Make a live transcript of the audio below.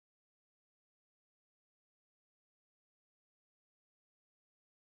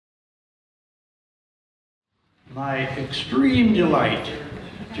my extreme delight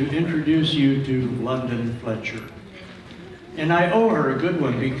to introduce you to London Fletcher. And I owe her a good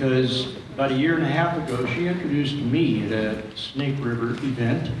one because about a year and a half ago, she introduced me at a Snake River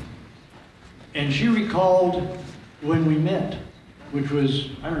event. And she recalled when we met, which was,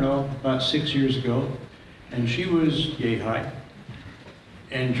 I don't know, about 6 years ago. And she was yay high.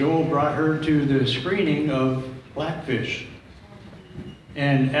 And Joel brought her to the screening of Blackfish.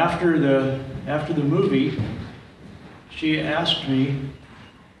 And after the movie, she asked me,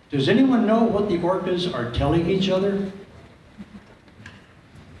 does anyone know what the orcas are telling each other?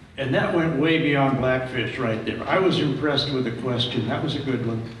 And that went way beyond Blackfish right there. I was impressed with the question. That was a good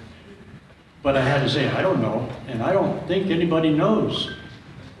one. But I had to say, I don't know, and I don't think anybody knows.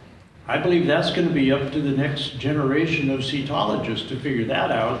 I believe that's going to be up to the next generation of cetologists to figure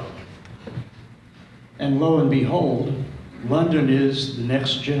that out. And lo and behold, London is the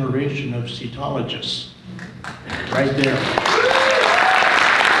next generation of cetologists. Right there.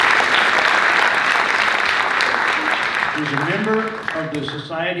 She's a member of the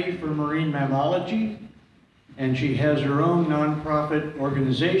Society for Marine Mammalogy, and she has her own nonprofit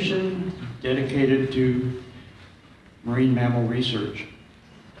organization dedicated to marine mammal research.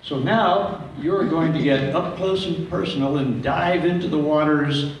 So now you're going to get up close and personal and dive into the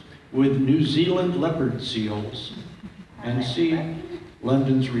waters with New Zealand leopard seals and see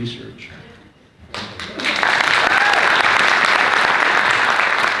London's research.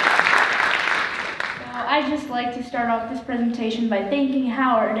 I'd just like to start off this presentation by thanking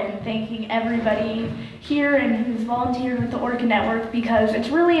Howard and thanking everybody here and who's volunteered with the Orca Network, because it's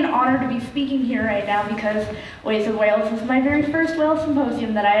really an honor to be speaking here right now, because Ways of Whales is my very first whale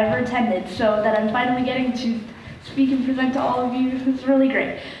symposium that I ever attended, so that I'm finally getting to speak and present to all of you is really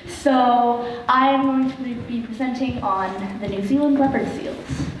great. So I'm going to be presenting on the New Zealand leopard seals.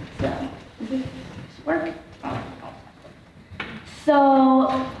 So, does this work? So,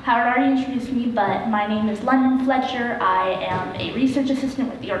 Howard already introduced me, but my name is London Fletcher. I am a research assistant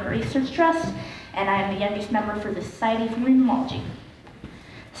with the Orca Research Trust, and I am the youngest member for the Society for Marine Mammalogy.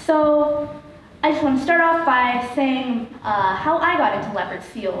 So, I just want to start off by saying how I got into leopard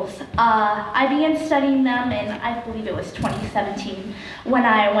seals. I began studying them in, I believe it was 2017, when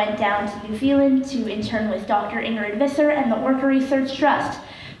I went down to New Zealand to intern with Dr. Ingrid Visser and the Orca Research Trust.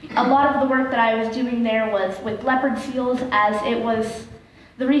 A lot of the work that I was doing there was with leopard seals, as it was,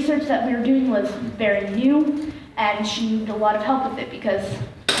 the research that we were doing was very new, and she needed a lot of help with it because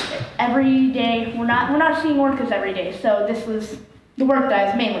every day, we're not seeing orcas every day, so this was the work that I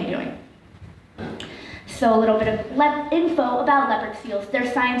was mainly doing. So a little bit of info about leopard seals.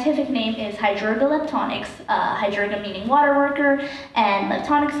 Their scientific name is Hydrurga leptonix, Hydrurga meaning water worker, and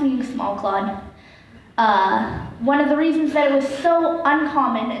leptonix meaning small clawed. One of the reasons that it was so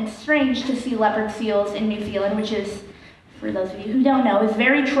uncommon and strange to see leopard seals in New Zealand, which is, for those of you who don't know, is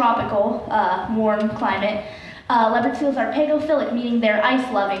very tropical, warm climate. Leopard seals are pagophilic, meaning they're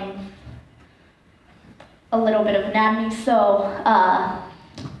ice-loving. A little bit of anatomy, so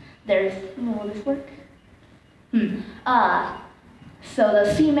will this work? So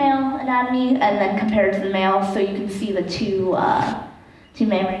the female anatomy, and then compared to the male, so you can see the two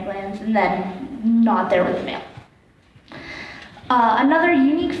mammary glands, and then not there with the male. Another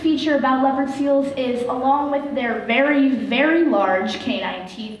unique feature about leopard seals is, along with their very, very large canine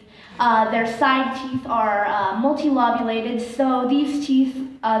teeth, their side teeth are multilobulated, so these teeth,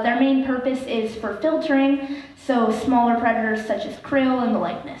 their main purpose is for filtering, so smaller predators such as krill and the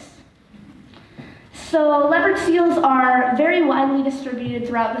likeness. So leopard seals are very widely distributed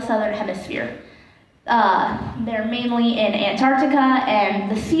throughout the southern hemisphere. They're mainly in Antarctica and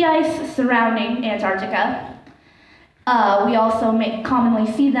the sea ice surrounding Antarctica. We also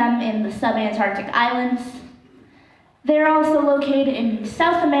commonly see them in the subantarctic islands. They're also located in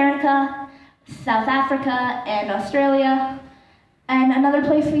South America, South Africa, and Australia. And another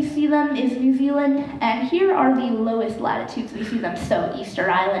place we see them is New Zealand, and here are the lowest latitudes we see them, so Easter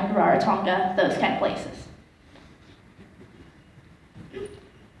Island, Rarotonga, those kind of places.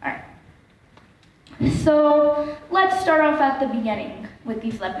 Alright. So let's start off at the beginning with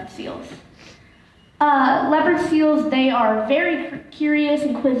these leopard seals. Leopard seals, they are very curious,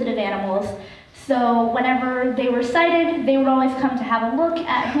 inquisitive animals. So whenever they were sighted, they would always come to have a look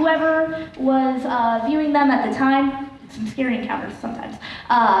at whoever was viewing them at the time. Some scary encounters sometimes.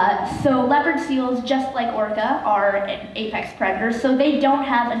 So leopard seals, just like orca, are an apex predator, so they don't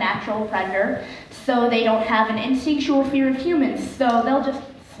have a natural predator, so they don't have an instinctual fear of humans, so they'll just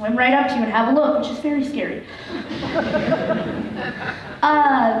swim right up to you and have a look, which is very scary.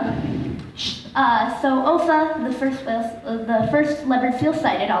 So Orca, the first leopard seal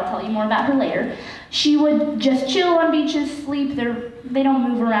sighted, I'll tell you more about her later. She would just chill on beaches, sleep. They don't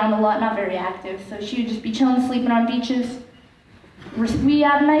move around a lot, not very active. So she would just be chilling, sleeping on beaches. We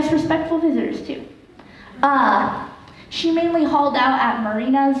have nice, respectful visitors too. She mainly hauled out at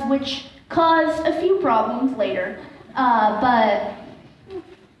marinas, which caused a few problems later.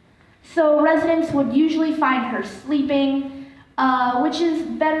 So residents would usually find her sleeping, which is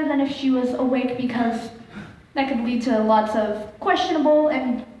better than if she was awake because that could lead to lots of questionable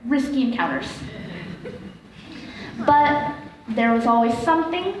and risky encounters. But there was always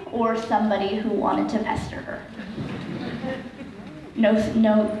something or somebody who wanted to pester her. No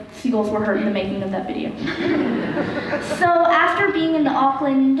seagulls were hurt in the making of that video. So after being in the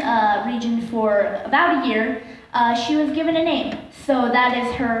Auckland region for about a year, she was given a name. So that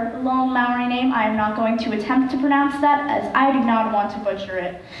is her long Maori name. I am not going to attempt to pronounce that as I do not want to butcher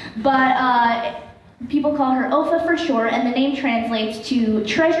it. But people call her Ofa for short, and the name translates to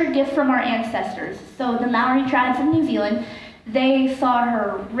treasured gift from our ancestors. So the Maori tribes of New Zealand, they saw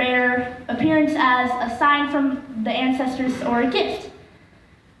her rare appearance as a sign from the ancestors or a gift.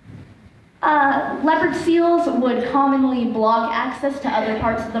 Leopard seals would commonly block access to other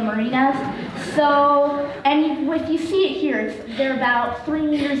parts of the marinas. So, and if you see it here, they're about 3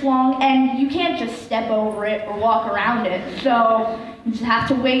 meters long, and you can't just step over it or walk around it. So you just have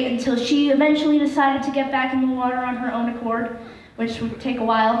to wait until she eventually decided to get back in the water on her own accord, which would take a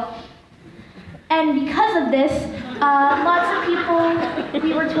while. And because of this, lots of people,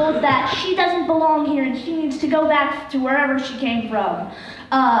 we were told that she doesn't belong here and she needs to go back to wherever she came from.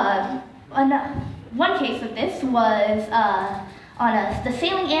 One case of this was on the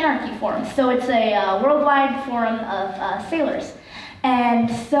Sailing Anarchy Forum. So it's a worldwide forum of sailors. And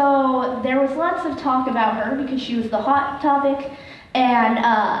so there was lots of talk about her because she was the hot topic. And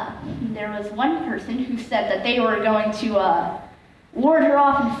there was one person who said that they were going to ward her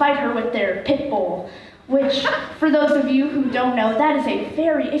off and fight her with their pit bull, which, for those of you who don't know, that is a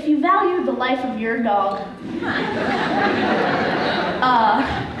very, if you value the life of your dog,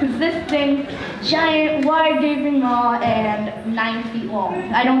 because this thing, giant, wide gaping maw and 9 feet long.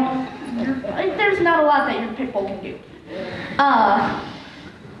 There's not a lot that your pit bull can do.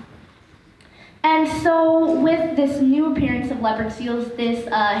 And so with this new appearance of leopard seals, this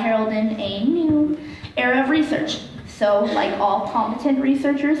heralded a new era of research. So, like all competent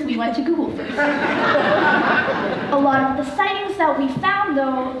researchers, we went to Google first. A lot of the sightings that we found,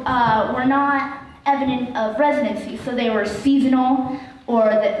 though, were not evident of residency. So they were seasonal, or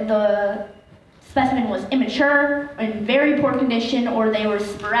the specimen was immature, in very poor condition, or they were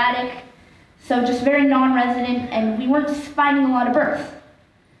sporadic. So just very non-resident, and we weren't finding a lot of births.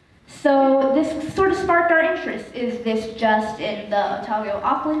 So this sort of sparked our interest. Is this just in the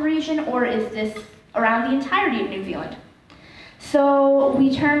Otago-Auckland region, or is this around the entirety of New Zealand? So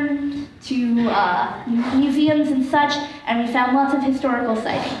we turned to museums and such, and we found lots of historical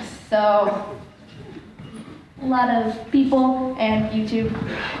sightings. So a lot of people and YouTube.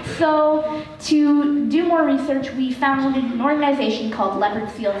 So to do more research, we founded an organization called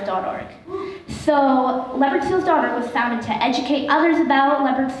leopardseals.org. So leopardseals.org was founded to educate others about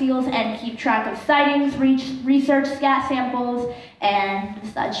leopard seals and keep track of sightings, research scat samples, and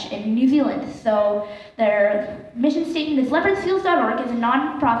such in New Zealand. So their mission statement is leopardseals.org is a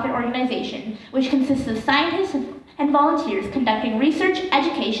non-profit organization which consists of scientists and volunteers conducting research,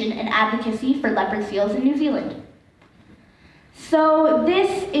 education, and advocacy for leopard seals in New Zealand. So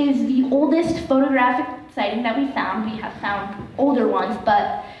this is the oldest photographic sighting that we found. We have found older ones,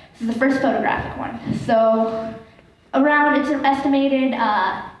 but this is the first photographic one. So around, it's estimated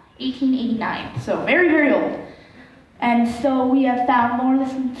 1889, so very, very old. And so we have found more.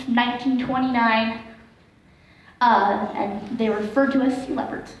 This one's from 1929, and they were referred to as sea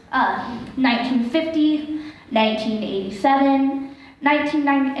leopards. 1950, 1987,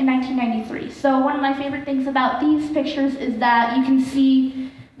 1990, and 1993. So one of my favorite things about these pictures is that you can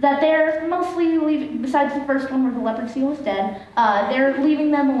see that they're mostly leaving, besides the first one where the leopard seal was dead, they're leaving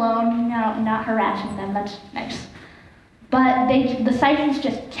them alone, not harassing them. That's nice. But the sightings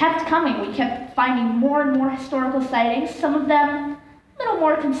just kept coming. We kept finding more and more historical sightings, some of them a little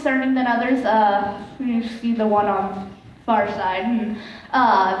more concerning than others. You see the one on the far side.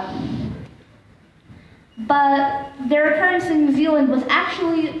 But their occurrence in New Zealand was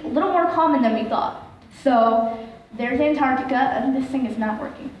actually a little more common than we thought. So there's Antarctica, and this thing is not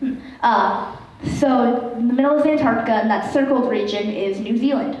working. So in the middle is Antarctica, and that circled region is New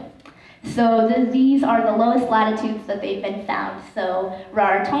Zealand. So these are the lowest latitudes that they've been found. So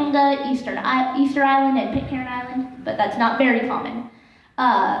Rarotonga, Easter Island, and Pitcairn Island, but that's not very common.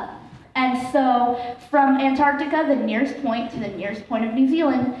 And And so from Antarctica, the nearest point to the nearest point of New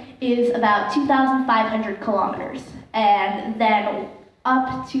Zealand is about 2,500 kilometers. And then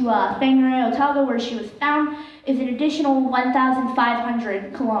up to Whangarei, Otago, where she was found, is an additional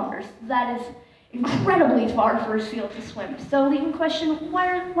 1,500 kilometers. That is incredibly far for a seal to swim. So leading question, why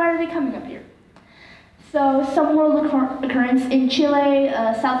are they coming up here? So some world occurrence in Chile,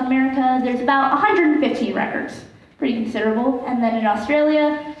 South America, there's about 115 records, pretty considerable. And then in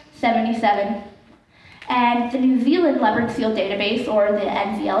Australia, 77. And the New Zealand leopard seal database, or the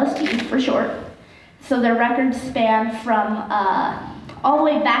NZLSD for short, so their records span from all the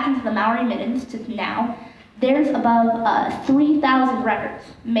way back into the Maori Middens to now. There's above 3,000 records,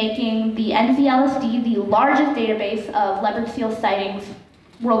 making the NZLSD the largest database of leopard seal sightings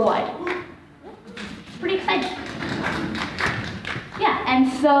worldwide. Pretty exciting. Yeah,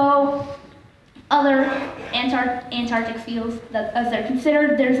 and so other Antarctic seals, that, as they're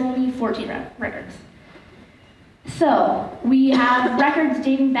considered, there's only 14 records. So we have records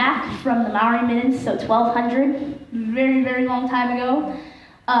dating back from the Maori Middens, so 1200, very, very long time ago.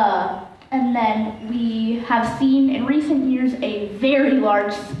 And then we have seen in recent years a very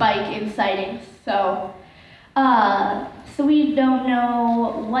large spike in sightings. So we don't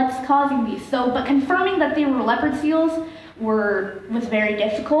know what's causing these. But confirming that they were leopard seals was very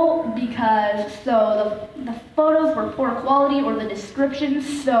difficult because the photos were poor quality, or the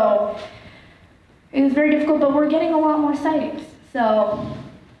descriptions, so it was very difficult, but we're getting a lot more sightings. So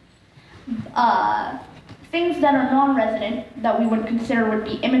things that are non-resident that we would consider would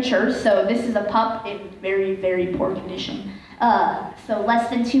be immature. So this is a pup in very, very poor condition. So less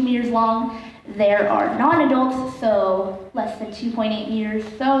than 2 meters long. There are non-adults, so less than 2.8 meters.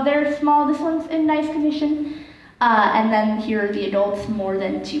 So they're small. This one's in nice condition. And then here are the adults, more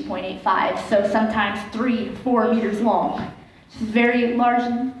than 2.85. So sometimes 3-4 meters long. It's very large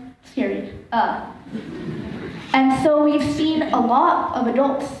and scary. And so we've seen a lot of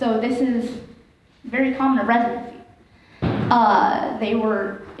adults. So this is very common in residency. They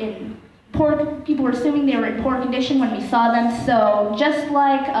were in people were assuming they were in poor condition when we saw them. So just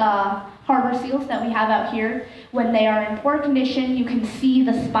like harbor seals that we have out here, when they are in poor condition, you can see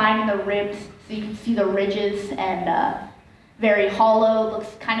the spine and the ribs, so you can see the ridges, and very hollow,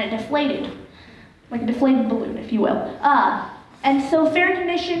 looks kind of deflated, like a deflated balloon, if you will. And so fair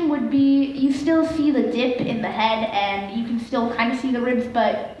condition would be, you still see the dip in the head, and you can still kind of see the ribs,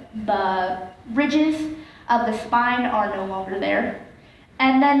 but the ridges of the spine are no longer there.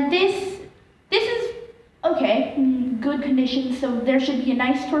 And then this is okay, good condition, so there should be a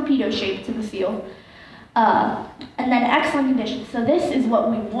nice torpedo shape to the seal. And then excellent condition, so this is what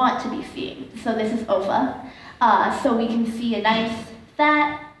we want to be seeing. So this is OFA. So we can see a nice,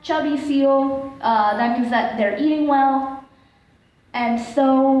 fat, chubby seal. That means that they're eating well. And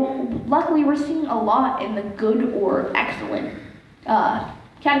so luckily we're seeing a lot in the good or excellent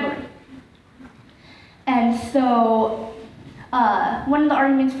category. And so one of the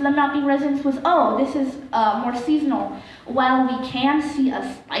arguments for them not being residents was, oh, this is more seasonal. While we can see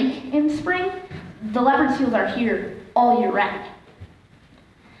a spike in spring, the leopard seals are here all year round.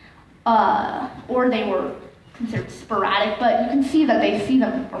 Or they were considered sporadic, but you can see that they see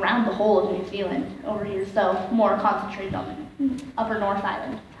them around the whole of New Zealand over here, so more concentrated on the upper North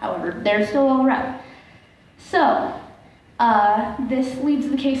Island. However, they're still all around. So, this leads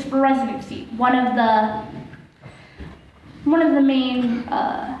to the case for residency. One of the main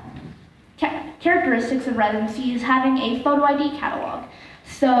characteristics of residency is having a photo ID catalog.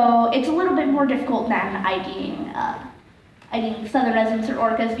 So it's a little bit more difficult than IDing southern residents or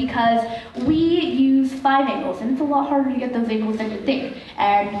orcas, because we use 5 angles, and it's a lot harder to get those angles than you think.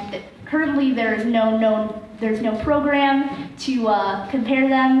 And currently there's no program to compare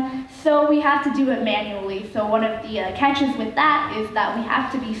them, so we have to do it manually. So one of the catches with that is that we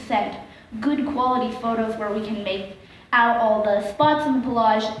have to be sent good quality photos where we can make out all the spots in the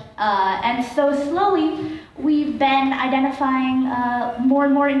pelage, and so slowly we've been identifying more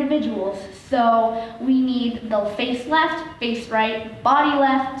and more individuals. So we need the face left, face right, body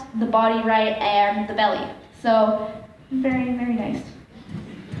left, the body right, and the belly. So very, very nice.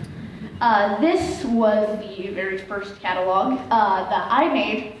 This was the very first catalog that I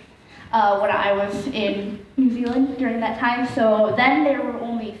made when I was in New Zealand during that time. So then there were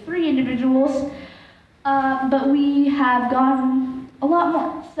only 3 individuals. But we have gotten a lot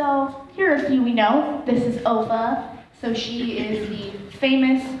more. So here are a few we know. This is OFA. So she is the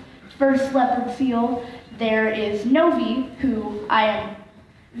famous first leopard seal. There is Novi, who I am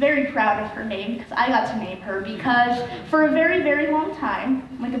very proud of her name because I got to name her because for a very, very long time,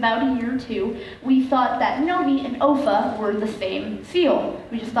 like about a year or two, we thought that Novi and Ofa were the same seal.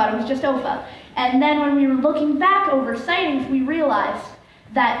 We just thought it was just Ofa. And then when we were looking back over sightings, we realized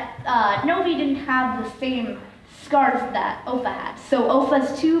that Novi didn't have the same scars that Ofa had. So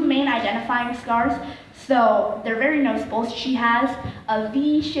Ofa's two main identifying scars, so they're very noticeable. She has a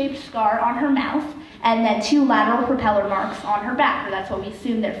V-shaped scar on her mouth, and then two lateral propeller marks on her back, or that's what we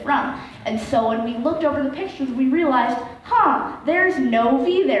assume they're from. And so when we looked over the pictures, we realized, there's no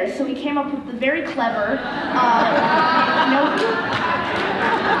V there. So we came up with the very clever no V.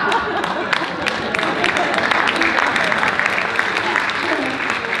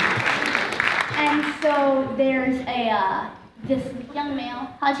 And so there's this young male,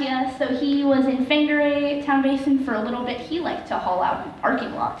 Hatia, so he was in Whangarei Town Basin for a little bit. He liked to haul out in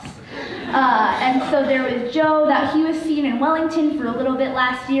parking lots. And so there was Joe, that he was seen in Wellington for a little bit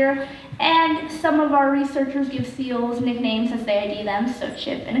last year, and some of our researchers give seals nicknames as they ID them, so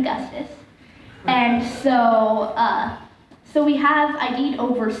Chip and Augustus. And so we have ID'd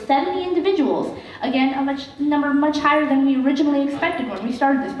over 70 individuals, again, a number much higher than we originally expected when we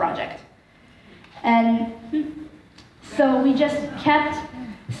started this project. And so we just kept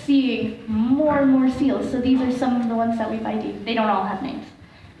seeing more and more seals. So these are some of the ones that we've ID'd. They don't all have names.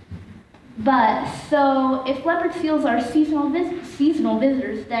 But so if leopard seals are seasonal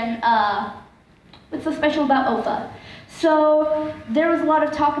visitors, then what's so special about Ofa? So there was a lot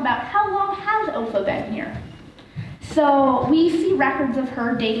of talk about how long has Ofa been here? So we see records of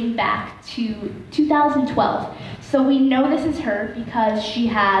her dating back to 2012. So we know this is her because she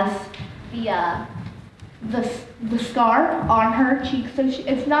has the scar on her cheek. So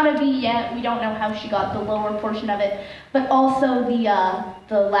it's not a V yet. We don't know how she got the lower portion of it, but also the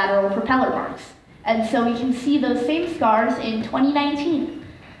lateral propeller marks. And so we can see those same scars in 2019.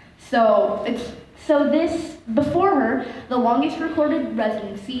 Before her, the longest recorded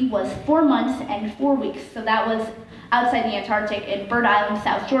residency was 4 months and 4 weeks. So that was outside the Antarctic in Bird Island,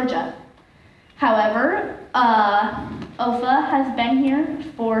 South Georgia. However, Ofa has been here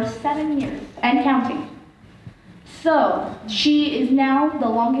for 7 years and counting. So she is now the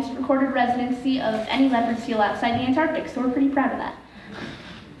longest recorded residency of any leopard seal outside the Antarctic, so we're pretty proud of that.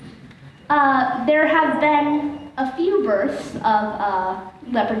 There have been a few births of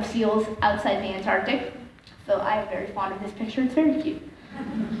leopard seals outside the Antarctic, so I'm very fond of this picture. It's very cute.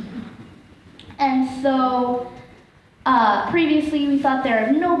 And so previously we thought there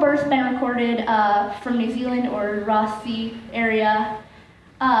have no births been recorded from New Zealand or Ross Sea area,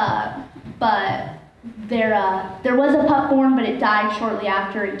 but there was a pup born, but it died shortly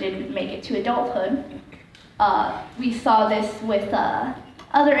after it did make it to adulthood. We saw this with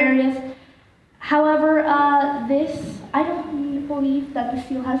other areas. However, I don't believe that the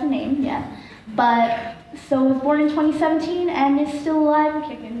seal has a name yet, but so it was born in 2017 and is still alive and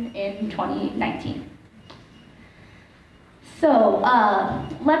kicking in 2019. So,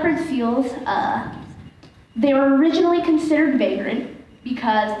 leopard seals, they were originally considered vagrant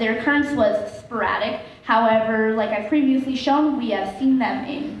because their occurrence was sporadic. However, like I've previously shown, we have seen them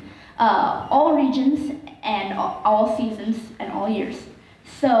in all regions and all seasons and all years.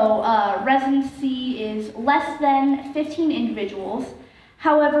 So residency is less than 15 individuals.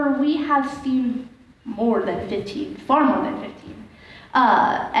 However, we have seen more than 15, far more than 15.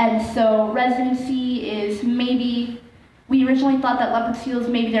 And so residency is maybe, we originally thought that leopard seals,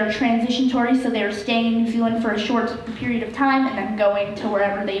 maybe they're transitory, so they were staying in New Zealand for a short period of time and then going to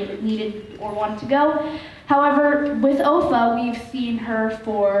wherever they needed or wanted to go. However, with Ofa, we've seen her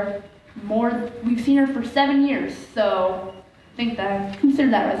for 7 years, so I think that, consider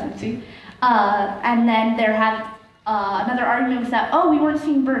that residency. And then there have another argument was that, we weren't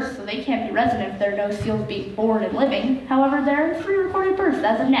seeing births, so they can't be resident if there are no seals being born and living. However, there are 3 recorded births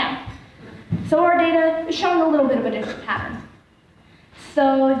as of now. So our data is showing a little bit of a different pattern.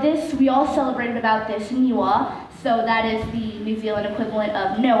 So we all celebrated about this Niwa, so that is the New Zealand equivalent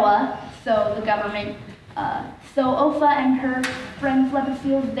of NOAA, so the government. So Ofa and her friends leopard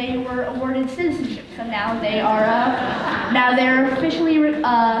seals, they were awarded citizenship, so now they're officially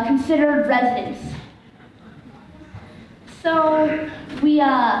considered residents. So we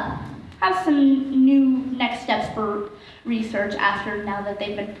have some new next steps for research now that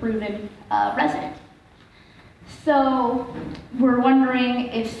they've been proven resident. So we're wondering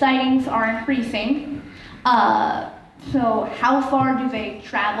if sightings are increasing. So how far do they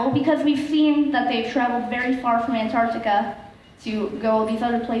travel? Because we've seen that they've traveled very far from Antarctica to go all these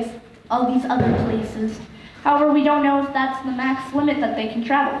other places. However, we don't know if that's the max limit that they can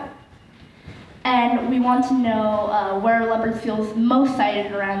travel. And we want to know where are leopard seals most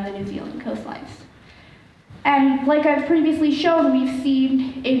sighted around the New Zealand coastlines. And like I've previously shown, we've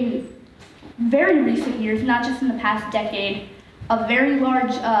seen in very recent years, not just in the past decade, a very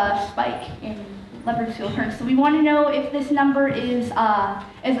large spike in leopard seal occurrence. So we want to know if this number is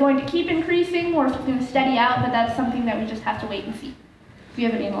going to keep increasing or if it's going to steady out, but that's something that we just have to wait and see. We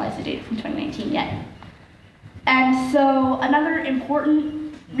haven't analyzed the data from 2019 yet. And so another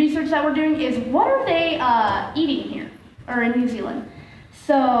important research that we're doing is what are they eating here, or in New Zealand?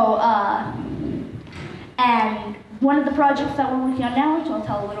 So, and one of the projects that we're working on now, which I'll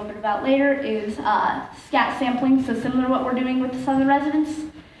tell a little bit about later, is scat sampling, so similar to what we're doing with the southern residents.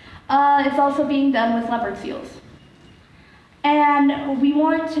 It's also being done with leopard seals. And we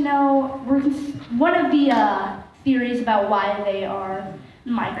want to know, one of the theories about why they are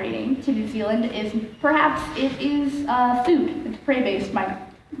migrating to New Zealand is perhaps it is food. It's prey-based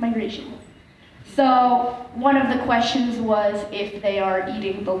migration. So one of the questions was if they are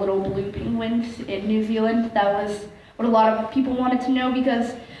eating the little blue penguins in New Zealand. That was what a lot of people wanted to know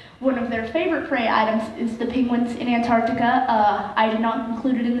because one of their favorite prey items is the penguins in Antarctica. I did not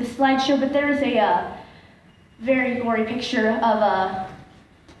include it in this slideshow, but there is a very gory picture of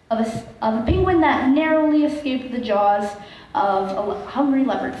a penguin that narrowly escaped the jaws of a hungry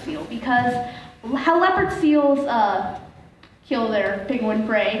leopard seal. Because how leopard seals kill their penguin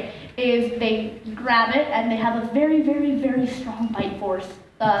prey is they grab it and they have a very, very, very strong bite force,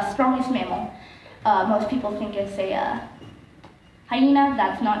 strongest mammal. Most people think it's a hyena.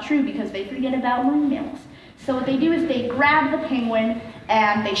 That's not true because they forget about marine mammals. So what they do is they grab the penguin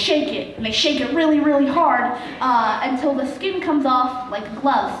and they shake it, and they shake it really, really hard until the skin comes off like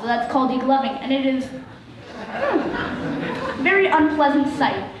gloves. So that's called degloving, and it is a very unpleasant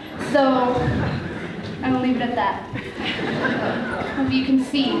sight. So I'm gonna leave it at that. As you can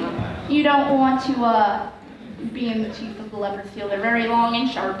see, you don't want to be in the teeth of the leopard seal. They're very long and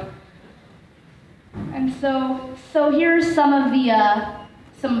sharp. And so here's some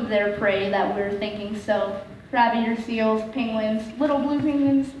of their prey that we're thinking. So crab-eater seals, penguins, little blue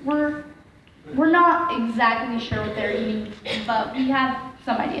penguins. We're not exactly sure what they're eating, but we have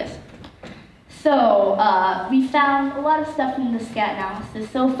some ideas. So we found a lot of stuff in the scat analysis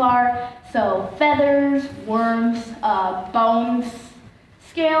so far. So feathers, worms, bones,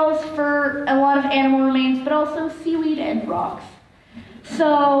 scales for a lot of animal remains, but also seaweed and rocks.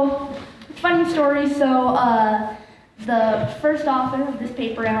 So funny story. So the first author of this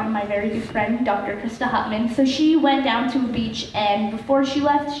paper, my very good friend, Dr. Krista Hutman, so she went down to a beach, and before she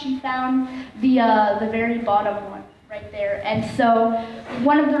left, she found the very bottom one right there. And so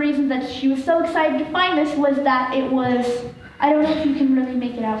one of the reasons that she was so excited to find this was that it was, I don't know if you can really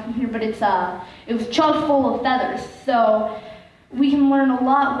make it out from here, but it was chock full of feathers. So we can learn a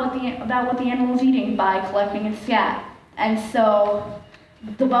lot about what the animal is eating by collecting its scat. And so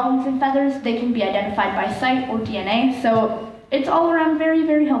the bones and feathers, they can be identified by sight or DNA, so it's all around very,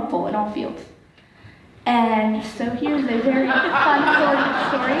 very helpful in all fields. And so here's a very fun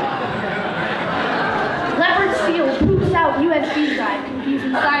story. Leopard seal poops out USB drive,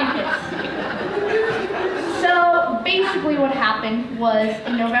 confusing scientists. So basically what happened was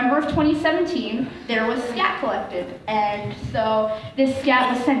in November of 2017, there was scat collected. And so this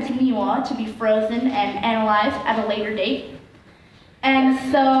scat was sent to Niwa to be frozen and analyzed at a later date. And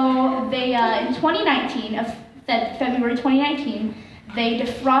so they, in 2019, February 2019, they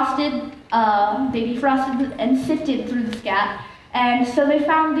defrosted and sifted through the scat, and so they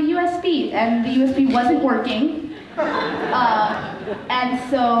found the USB, and the USB wasn't working. And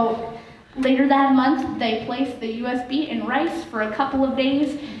so later that month, they placed the USB in rice for a couple of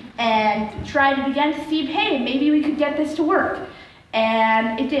days and tried it again to see if, hey, maybe we could get this to work.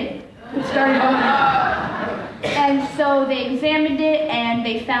 And it did. It started working. And so they examined it, and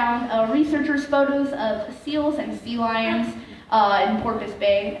they found researchers' photos of seals and sea lions in Porpoise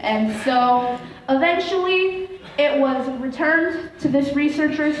Bay. And so eventually it was returned to this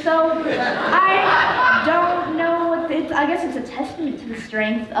researcher. So I don't know what it's, I guess it's a testament to the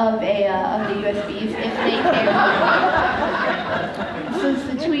strength of the USBs if they can. So it's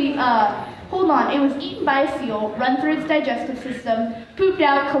the tweet. Hold on, it was eaten by a seal, run through its digestive system, pooped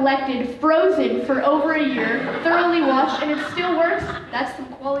out, collected, frozen for over a year, thoroughly washed, and it still works. That's some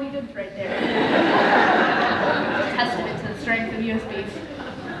quality goods right there. Testament to the strength of USBs.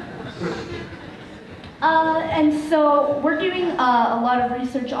 And so we're doing a lot of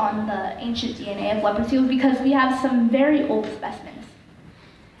research on the ancient DNA of leopard seals because we have some very old specimens.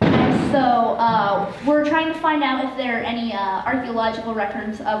 So we're trying to find out if there are any archaeological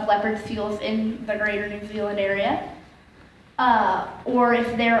records of leopard seals in the greater New Zealand area. or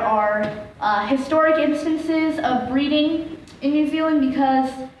if there are historic instances of breeding in New Zealand,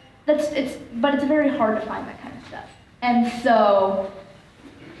 because but it's very hard to find that kind of stuff. And so,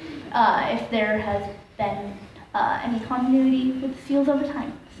 if there has been any continuity with seals over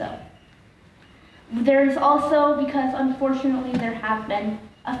time. So, there's also, because unfortunately there have been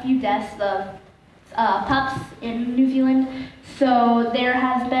a few deaths of pups in New Zealand, so there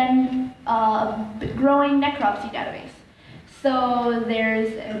has been a growing necropsy database. So there's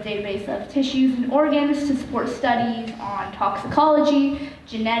a database of tissues and organs to support studies on toxicology,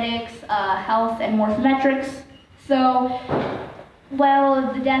 genetics, health, and morphometrics. So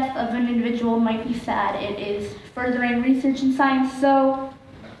while the death of an individual might be sad, it is furthering research in science, so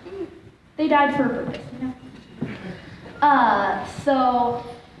they died for a purpose, you know?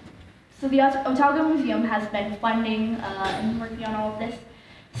 So the Otago Museum has been funding and working on all of this.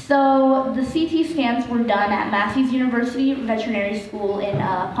 So the CT scans were done at Massey's University Veterinary School in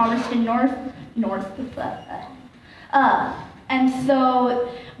Palmerston North. And so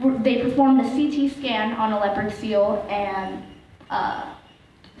they performed a CT scan on a leopard seal, and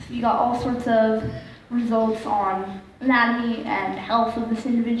so you got all sorts of results on anatomy and health of this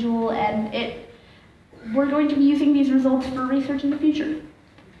individual, and we're going to be using these results for research in the future.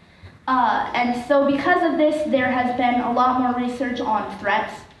 And so because of this, there has been a lot more research on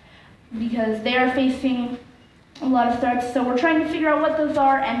threats, because they are facing a lot of threats. So we're trying to figure out what those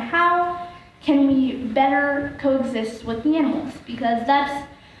are and how can we better coexist with the animals, because that's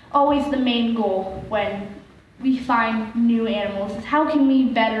always the main goal when we find new animals, is how can we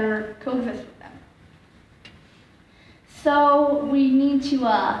better coexist with them. So we need to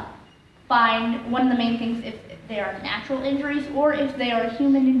find one of the main things, if they are natural injuries or if they are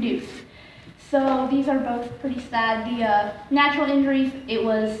human-induced. So these are both pretty sad. The natural injuries, it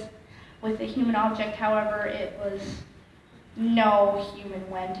was with a human object, however, it was no human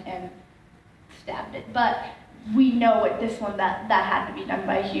went and stabbed it. But we know with this one that had to be done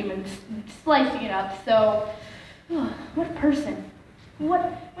by humans, slicing it up. So, what a person.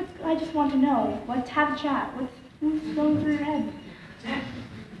 I just want to know, have a chat. What's going through your head?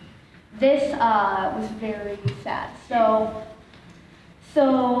 This was very sad. So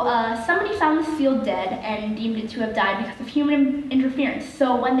somebody found the seal dead and deemed it to have died because of human interference.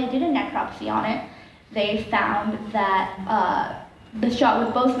 So when they did a necropsy on it, they found that the shot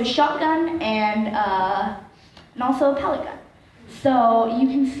was both with shotgun and also a pellet gun. So you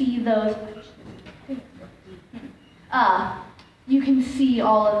can see those. You can see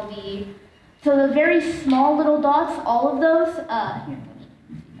all of so the very small little dots, all of those.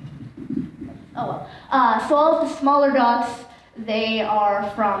 So all of the smaller dots, they are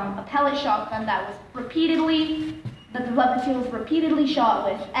from a pellet shotgun that the leopard seal was repeatedly shot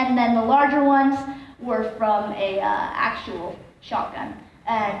with, and then the larger ones were from a actual shotgun.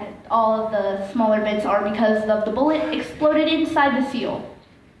 And all of the smaller bits are because of the bullet exploded inside the seal.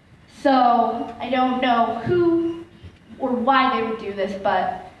 So I don't know who or why they would do this,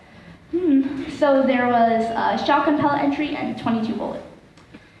 but so there was a shotgun pellet entry and 22 bullet.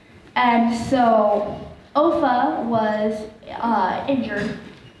 And so Ofa was injured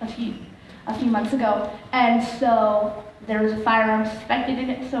a few months ago, and so there was a firearm suspected in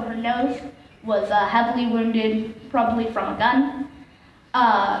it, so her nose was heavily wounded, probably from a gun.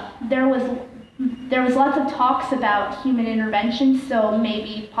 There was lots of talks about human intervention, so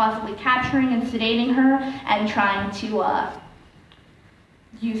maybe possibly capturing and sedating her and trying to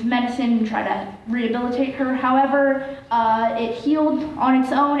use medicine and try to rehabilitate her. However, it healed on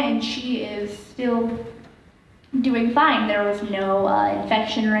its own, and she is still doing fine. There was no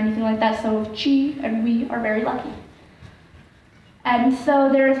infection or anything like that, so she and we are very lucky. And so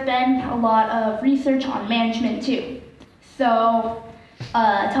there's been a lot of research on management too. So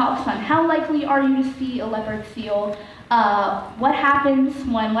talks on how likely are you to see a leopard seal, what happens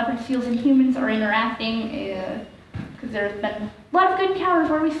when leopard seals and humans are interacting, because there's been a lot of good encounters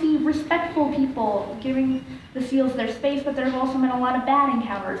where we see respectful people giving the seals their space, but there's also been a lot of bad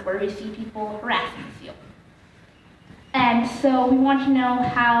encounters where we see people harassing the seal. And so we want to know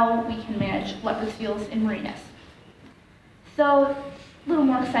how we can manage leopard seals in marinas. So, a little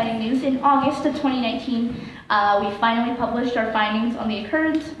more exciting news. In August of 2019, we finally published our findings on the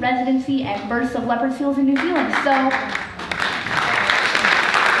occurrence, residency, and births of leopard seals in New Zealand. So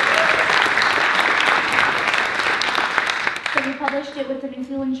we published it with the New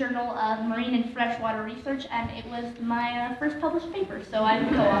Zealand Journal of Marine and Freshwater Research, and it was my first published paper, so I'm a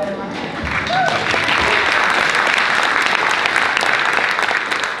co-author on it.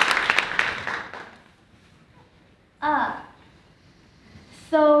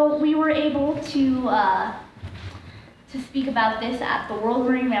 So we were able to to speak about this at the World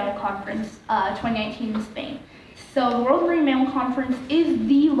Marine Mammal Conference 2019 in Spain. So the World Marine Mammal Conference is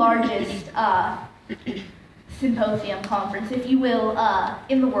the largest symposium conference, if you will,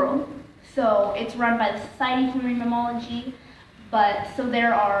 in the world. So it's run by the Society for Marine Mammalogy, but so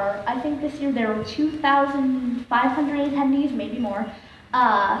there are, I think this year there were 2,500 attendees, maybe more.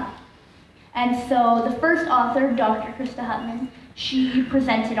 And so the first author, Dr. Krista Hutman, she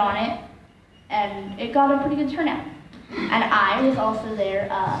presented on it, and it got a pretty good turnout. And I was also there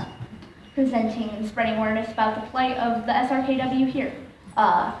presenting and spreading awareness about the plight of the SRKW here,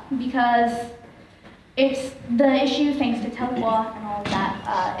 because it's the issue, thanks to Telelaw and all of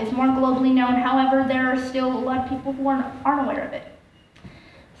that, is more globally known. However, there are still a lot of people who aren't aware of it.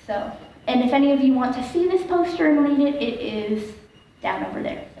 So, and if any of you want to see this poster and read it, it is down over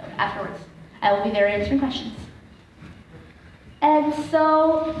there. So afterwards, I will be there answering questions. And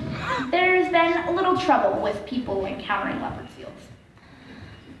so, there's been a little trouble with people encountering leopard seals.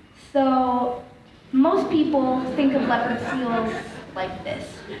 So, most people think of leopard seals like this.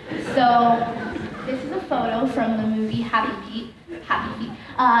 So, this is a photo from the movie Happy Feet,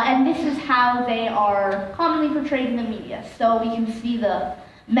 and this is how they are commonly portrayed in the media. So we can see the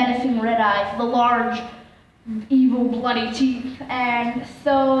menacing red eyes, the large, evil, bloody teeth, and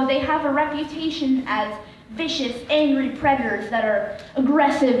so they have a reputation as vicious, angry predators that are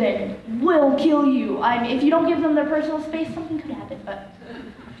aggressive and will kill you. I mean, if you don't give them their personal space, something could happen, but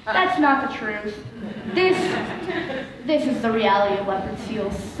that's not the truth. This is the reality of leopard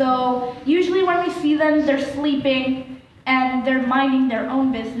seals. So usually when we see them, they're sleeping and they're minding their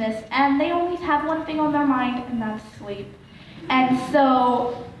own business, and they always have one thing on their mind, and that's sleep. And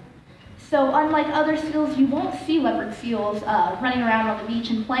so unlike other seals, you won't see leopard seals running around on the beach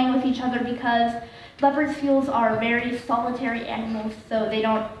and playing with each other, because leopard seals are very solitary animals, so they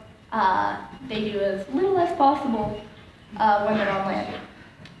don't, they do as little as possible when they're on land.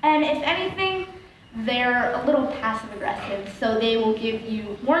 And if anything, they're a little passive aggressive, so they will give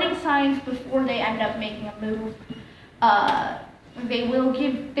you warning signs before they end up making a move. They will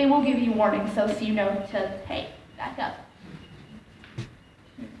give you warnings, so you know to, hey, back up.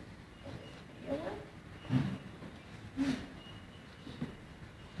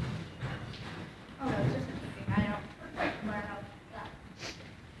 Oh, no, it's just a I don't learn how that.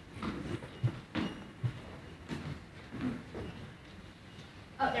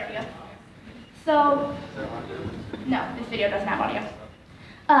 Oh, there we go. So, no, this video doesn't have audio.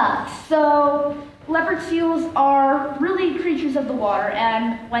 So, leopard seals are really creatures of the water,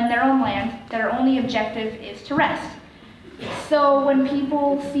 and when they're on land, their only objective is to rest. So when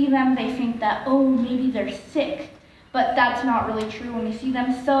people see them, they think that, oh, maybe they're sick, but that's not really true when we see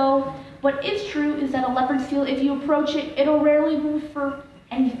them. So what is true is that a leopard seal, if you approach it, it'll rarely move for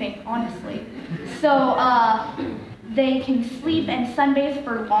anything, honestly. So they can sleep and sunbathe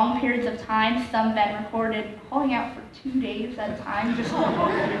for long periods of time. Some been recorded hauling out for 2 days at a time, just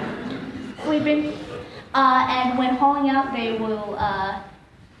sleeping. And when hauling out, they will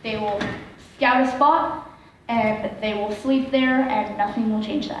scout a spot, and they will sleep there, and nothing will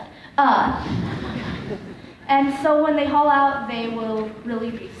change that. And so when they haul out, they will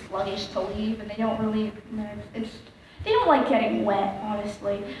really be sluggish to leave, and they don't really, they don't like getting wet,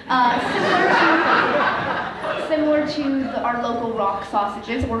 honestly. Similar to our local rock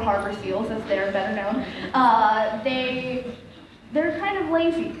sausages, or harbor seals, as they're better known. They're kind of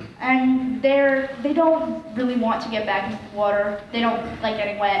lazy, and they don't really want to get back into the water. They don't like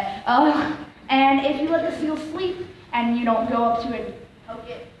getting wet. And if you let the seal sleep and you don't go up to it, poke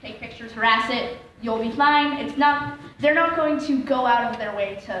it, take pictures, harass it, you'll be fine. They're not going to go out of their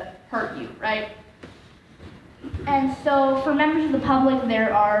way to hurt you, right? And so for members of the public,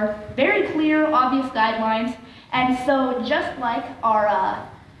 there are very clear, obvious guidelines. And so just like our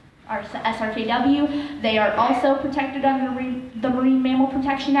SRKW, they are also protected under the Marine Mammal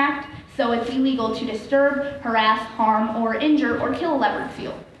Protection Act. So it's illegal to disturb, harass, harm, or injure, or kill a leopard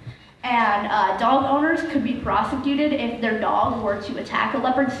seal. And dog owners could be prosecuted if their dog were to attack a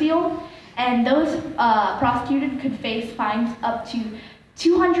leopard seal, and those prosecuted could face fines up to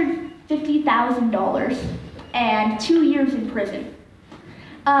 $250,000 and 2 years in prison.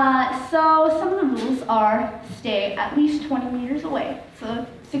 So some of the rules are stay at least 20 meters away, so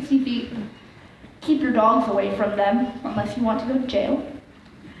 60 feet. Keep your dogs away from them unless you want to go to jail.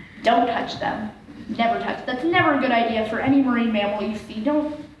 Don't touch them. Never touch. That's never a good idea for any marine mammal you see.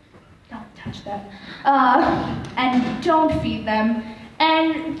 Don't touch them. And don't feed them.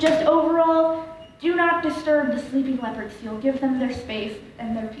 And just overall, do not disturb the sleeping leopard seal. Give them their space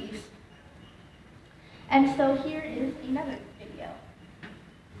and their peace. And so here is another video.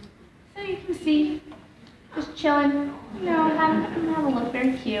 So you can see just chilling, you know, having a look,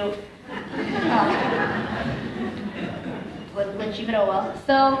 very cute. Little glitchy, but oh well.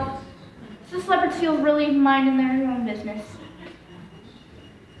 So this leopard seal is really minding their own business.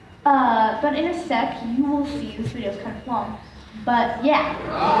 But in a sec, you will see, this video is kind of long, but yeah,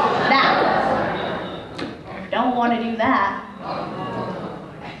 that. Don't want to do that.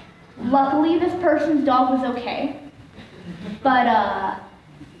 Luckily, this person's dog was okay, but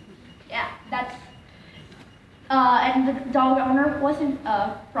yeah, that's, and the dog owner wasn't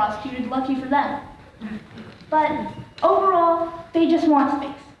prosecuted, lucky for them. But overall, they just want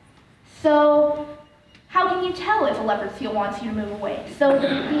space. So how can you tell if a leopard seal wants you to move away? So the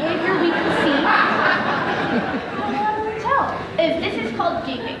behavior we can see, how do we tell? This is called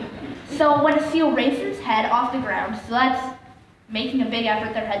gaping. So when a seal raises its head off the ground, so that's making a big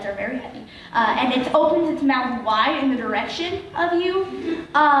effort, their heads are very heavy, and it opens its mouth wide in the direction of you,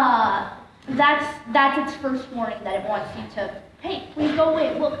 that's its first warning that it wants you to, hey, please go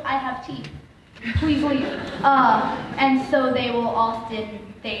away, look, I have teeth, please leave. And so they will often,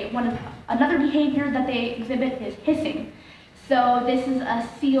 another behavior that they exhibit is hissing. So this is a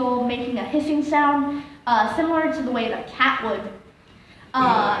seal making a hissing sound, similar to the way that a cat would.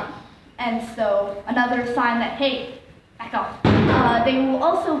 And so another sign that, hey, back off. They will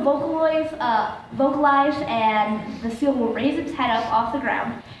also vocalize, and the seal will raise its head up off the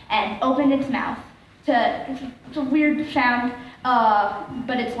ground and open its mouth. It's a weird sound,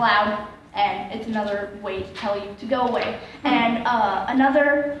 but it's loud, and it's another way to tell you to go away. And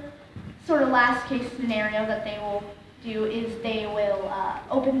another sort of last case scenario that they will do is they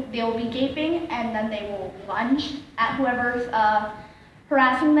will be gaping, and then they will lunge at whoever's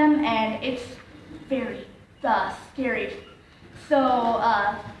harassing them, and it's very scary. So,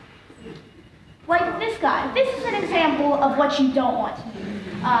 like this guy, this is an example of what you don't want to do.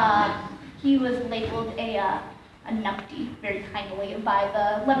 He was labeled a numpty, very kindly, by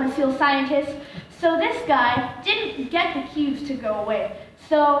the leopard seal scientists. So this guy didn't get the cues to go away.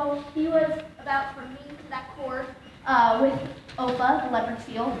 So he was about from me to that cord with Opa, the leopard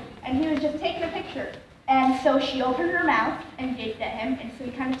seal, and he was just taking a picture. And so she opened her mouth and gaped at him, and so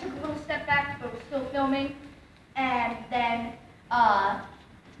he kind of took a little step back, but was still filming. And then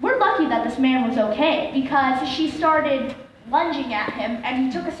we're lucky that this man was okay, because she started lunging at him, and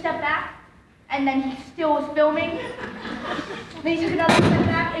he took a step back, and then he still was filming. Then he took another step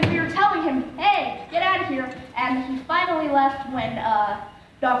back, and we were telling him, hey, get out of here. And he finally left when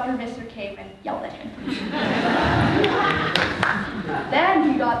Dr. Visser came and yelled at him.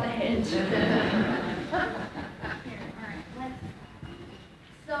 Then he got the hint.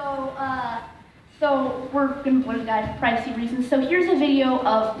 So we're going to blur the guy for privacy reasons. So here's a video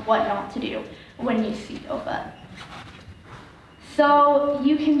of what not to do when you see Opa. So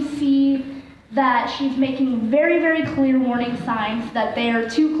you can see that she's making very, very clear warning signs that they are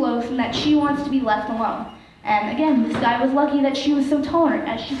too close and that she wants to be left alone. And again, this guy was lucky that she was so tolerant,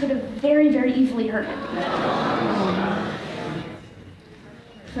 as she could have very, very easily hurt him.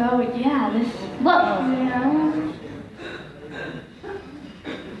 So yeah, look, you know.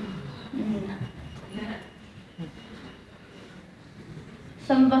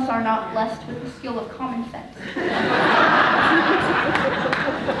 Some of us are not blessed with the skill of common sense.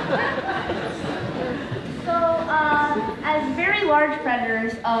 So, as very large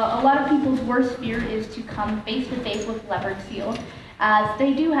predators, a lot of people's worst fear is to come face to face with leopard seal, as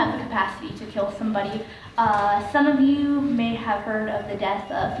they do have the capacity to kill somebody. Some of you may have heard of the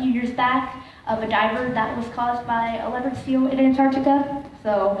death a few years back of a diver that was caused by a leopard seal in Antarctica.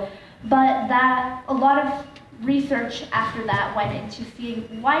 But a lot of research after that went into seeing,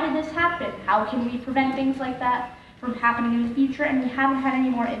 why did this happen? How can we prevent things like that from happening in the future? And we haven't had any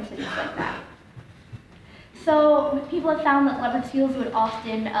more incidents like that. So people have found that leopard seals would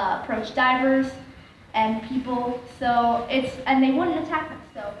often approach divers and people, and they wouldn't attack them.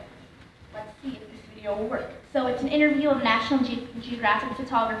 So let's see if this video will work. So it's an interview of National Geographic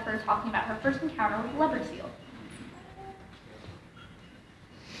photographer talking about her first encounter with a leopard seal.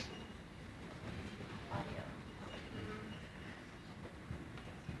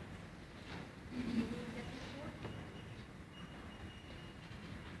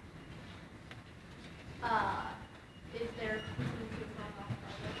 Is there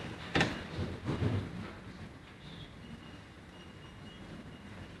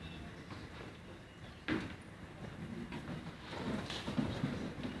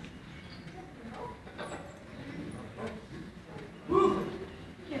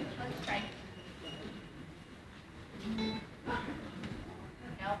Here, let's try.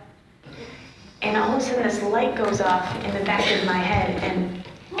 No. And all of a sudden this light goes off in the back of my head, and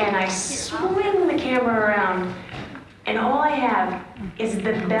and I swing the camera around, and all I have is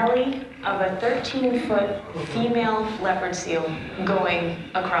the belly of a 13-foot female leopard seal going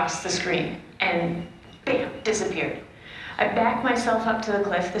across the screen, and bam, disappeared. I back myself up to the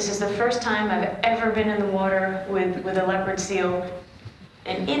cliff. This is the first time I've ever been in the water with a leopard seal,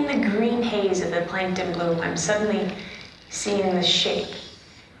 and in the green haze of the plankton bloom, I'm suddenly seeing this shape.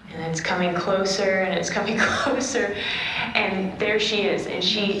 And it's coming closer, and it's coming closer, and there she is. And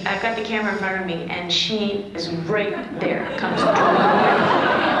I've got the camera in front of me, and she is right there, comes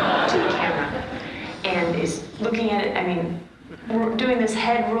right to the camera, and is looking at it. I mean, we're doing this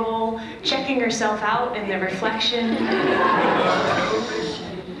head roll, checking herself out in the reflection.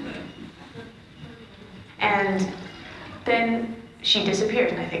 And then she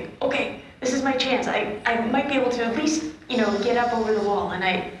disappears, and I think, okay, this is my chance. I might be able to at least, get up over the wall.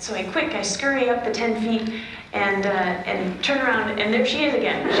 And so I scurry up the 10 feet and turn around, and there she is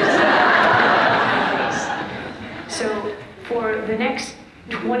again. So for the next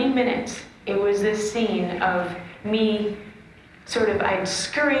 20 minutes, it was this scene of me I'd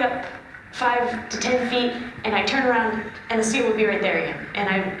scurry up 5 to 10 feet, and I turn around, and the seal would be right there again.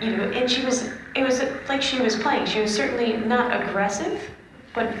 And it was like she was playing. She was certainly not aggressive,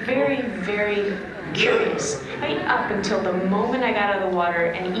 but very, very curious, right up until the moment I got out of the water,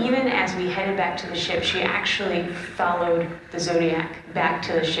 and even as we headed back to the ship, she actually followed the Zodiac back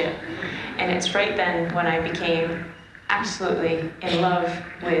to the ship. And it's right then when I became absolutely in love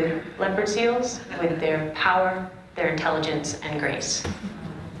with leopard seals, with their power, their intelligence, and grace.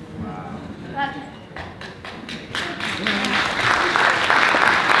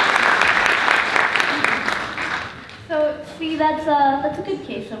 So, see, that's a good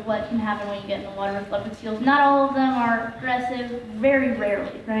case of what can happen when you get in the water with leopard seals. Not all of them are aggressive, very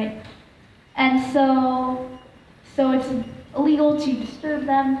rarely, right? And so it's illegal to disturb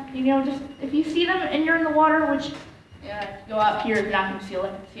them. Just if you see them and you're in the water, which, go out here, you're not going to see a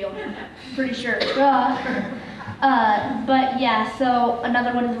leopard seal, I'm pretty sure. But yeah, so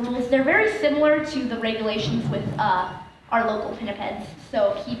another one of the rules, they're very similar to the regulations with our local pinnipeds.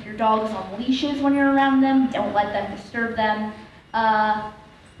 So keep your dogs on leashes when you're around them, don't let them disturb them,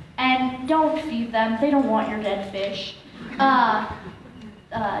 and don't feed them, they don't want your dead fish.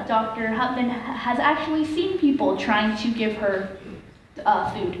 Dr. Hutman has actually seen people trying to give her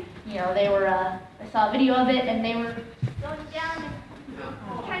food. I saw a video of it, and they were going down and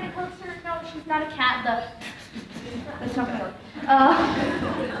trying to coax her. No, she's not a cat. That's not gonna work.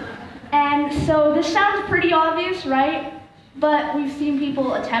 And so this sounds pretty obvious, right? But we've seen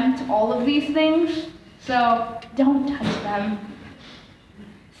people attempt all of these things, so don't touch them.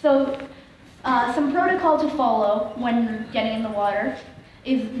 So some protocol to follow when you're getting in the water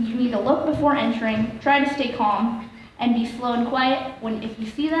is you need to look before entering, try to stay calm, and be slow and quiet if you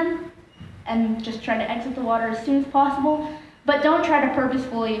see them, and just try to exit the water as soon as possible. But don't try to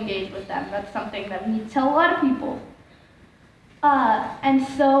purposefully engage with them. That's something that we need to tell a lot of people. And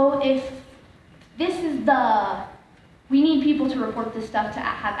so if this is we need people to report this stuff to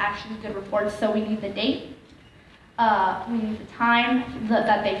have actually good reports, so we need the date. We need the time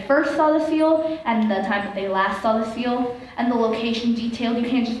that they first saw the seal, and the time that they last saw the seal, and the location detailed. You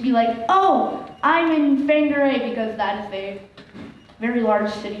can't just be like, oh, I'm in Whangarei, because that is a very large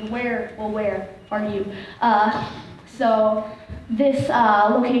city. Where are you? So this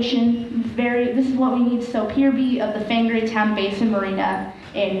location, this is what we need. So Pier B of the Whangarei Town Basin Marina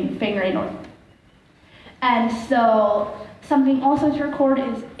in Whangarei North. And so something also to record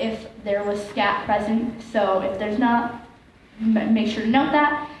is if there was scat present. So if there's not, make sure to note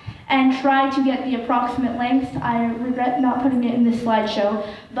that. And try to get the approximate length. I regret not putting it in this slideshow,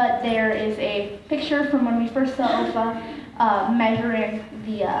 but there is a picture from when we first saw Alpha measuring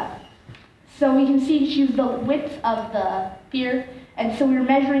the, so we can see she was the width of the pier, and so we were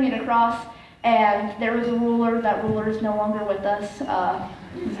measuring it across, and there was a ruler. That ruler is no longer with us.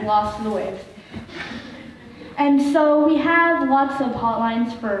 It was lost to the waves. And so we have lots of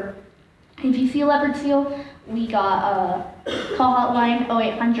hotlines for, if you see a leopard seal, we got a call hotline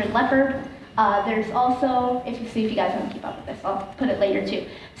 0800 Leopard. There's also, if you guys want to keep up with this, I'll put it later too.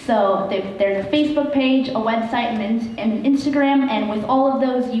 So there's a Facebook page, a website, and an Instagram, and with all of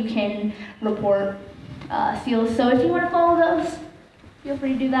those you can report seals. So if you want to follow those, feel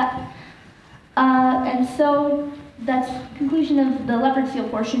free to do that. And so that's the conclusion of the leopard seal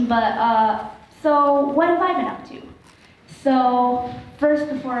portion, but so what have I been up to? So first,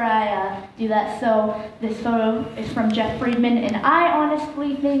 before I do that, so this photo is from Jeff Friedman, and I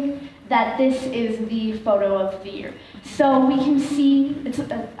honestly think that this is the photo of the year. So we can see, it's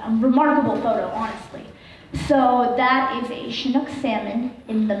a remarkable photo, honestly. So that is a Chinook salmon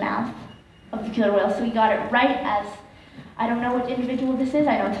in the mouth of the killer whale. So we got it right as, I don't know what individual this is,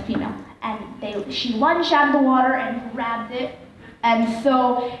 I know it's a female. And she lunged out of the water and grabbed it. And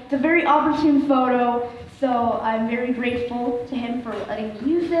so it's a very opportune photo. So I'm very grateful to him for letting me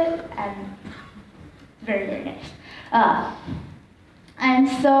use it, and very, very nice. And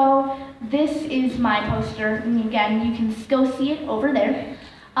so this is my poster. And again, you can go see it over there.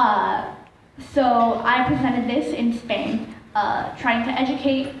 So I presented this in Spain, trying to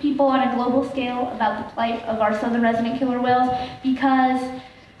educate people on a global scale about the plight of our southern resident killer whales, because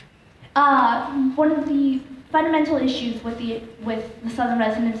one of the fundamental issues with the southern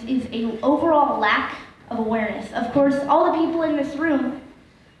residents is an overall lack of awareness. Of course, all the people in this room,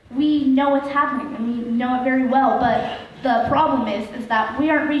 we know what's happening, and we know it very well, but the problem is that we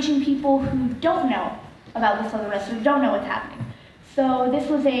aren't reaching people who don't know about the southern residents, who don't know what's happening. So this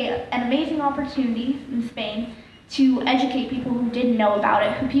was an amazing opportunity in Spain to educate people who didn't know about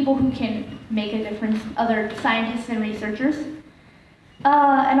it, people who can make a difference, other scientists and researchers.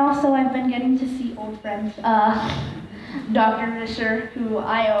 And also I've been getting to see old friends, Dr. Fisher, who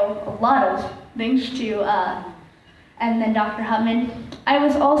I owe a lot of things to, and then Dr. Hubman. I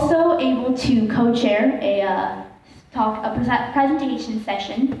was also able to co-chair a presentation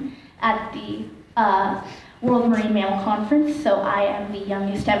session at the World Marine Mammal Conference, so I am the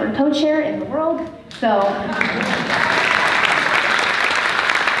youngest ever co-chair in the world. So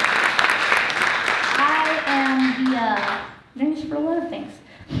I am the youngest for a lot of things.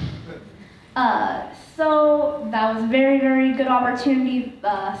 So that was a very, very good opportunity.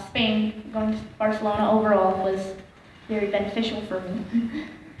 Spain, going to Barcelona overall was very beneficial for me.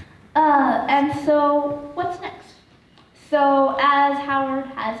 And so what's next? So as Howard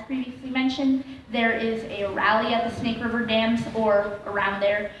has previously mentioned, there is a rally at the Snake River Dams or around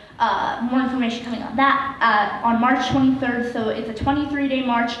there. More information coming on that on March 23rd. So it's a 23-day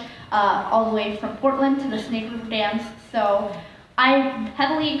march all the way from Portland to the Snake River Dams. So I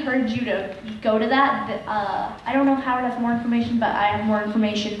heavily encourage you to go to that. I don't know if Howard has more information, but I have more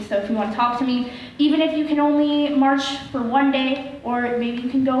information. So if you want to talk to me, even if you can only march for one day, or maybe you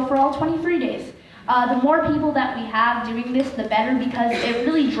can go for all 23 days. The more people that we have doing this, the better, because it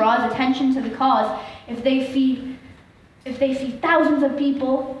really draws attention to the cause. If they see thousands of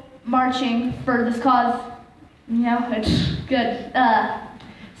people marching for this cause, you know, it's good.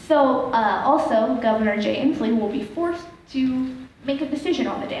 Also, Governor Jay Inslee will be forced to make a decision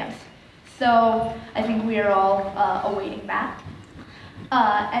on the dams. So I think we are all awaiting that.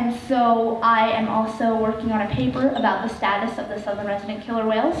 And so I am also working on a paper about the status of the southern resident killer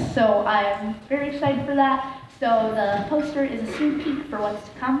whales. So I'm very excited for that. So the poster is a sneak peek for what's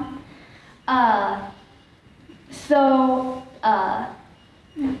to come. So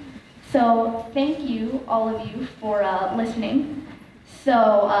thank you, all of you, for listening.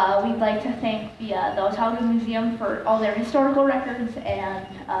 So we'd like to thank the Otago Museum for all their historical records and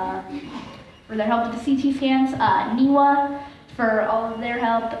for their help with the CT scans, NIWA for all of their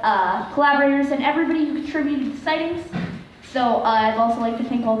help, collaborators, and everybody who contributed to sightings. So I'd also like to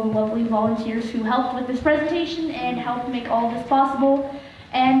thank all the lovely volunteers who helped with this presentation and helped make all of this possible.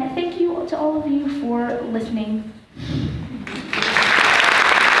 And thank you to all of you for listening.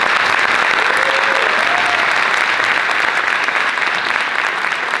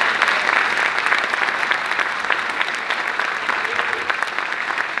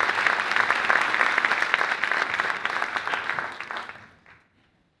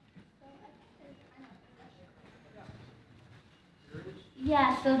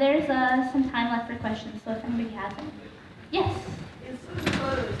 Yeah, so there's some time left for questions, so if anybody has any. Yes? In some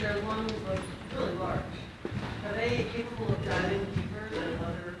photos, their lungs look really large. Are they capable of diving deeper than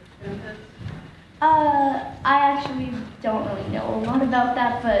other infants? I actually don't really know a lot about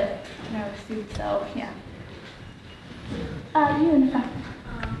that, but I would assume so, yeah. You in the front.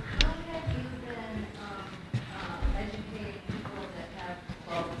 How have you been educating people that have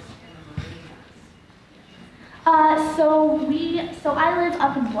boats in the marinas? So I live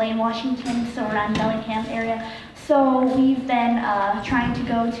up in Blaine, Washington, so around Bellingham area. So we've been trying to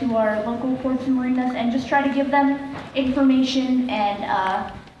go to our local ports and marinas and just try to give them information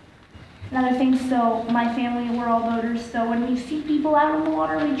and other things. So my family, we're all boaters, so when we see people out on the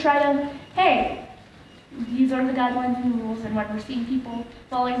water, we try to, hey, these are the guidelines and rules, and when we're seeing people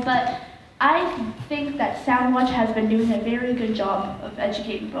following. But I think that Soundwatch has been doing a very good job of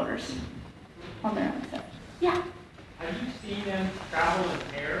educating boaters on their own. So, yeah. Have you seen them travel in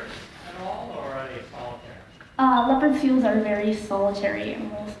pairs at all, or are they solitary? Leopard seals are very solitary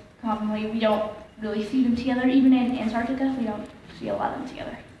animals. Commonly, we don't really see them together. Even in Antarctica, we don't see a lot of them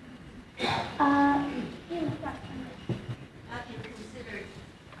together. Yeah. Have you considered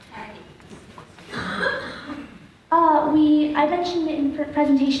tagging? I mentioned it in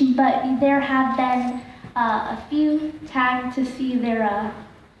presentation, but there have been a few tagged to see where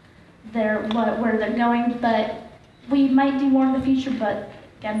they're going, but we might do more in the future, but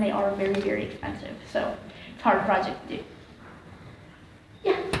again, they are very, very expensive, so it's a hard project to do.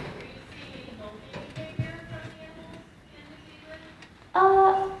 Yeah.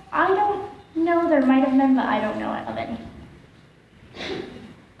 I don't know, there might have been, but I don't know of any.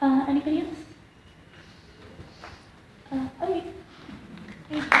 Anybody else?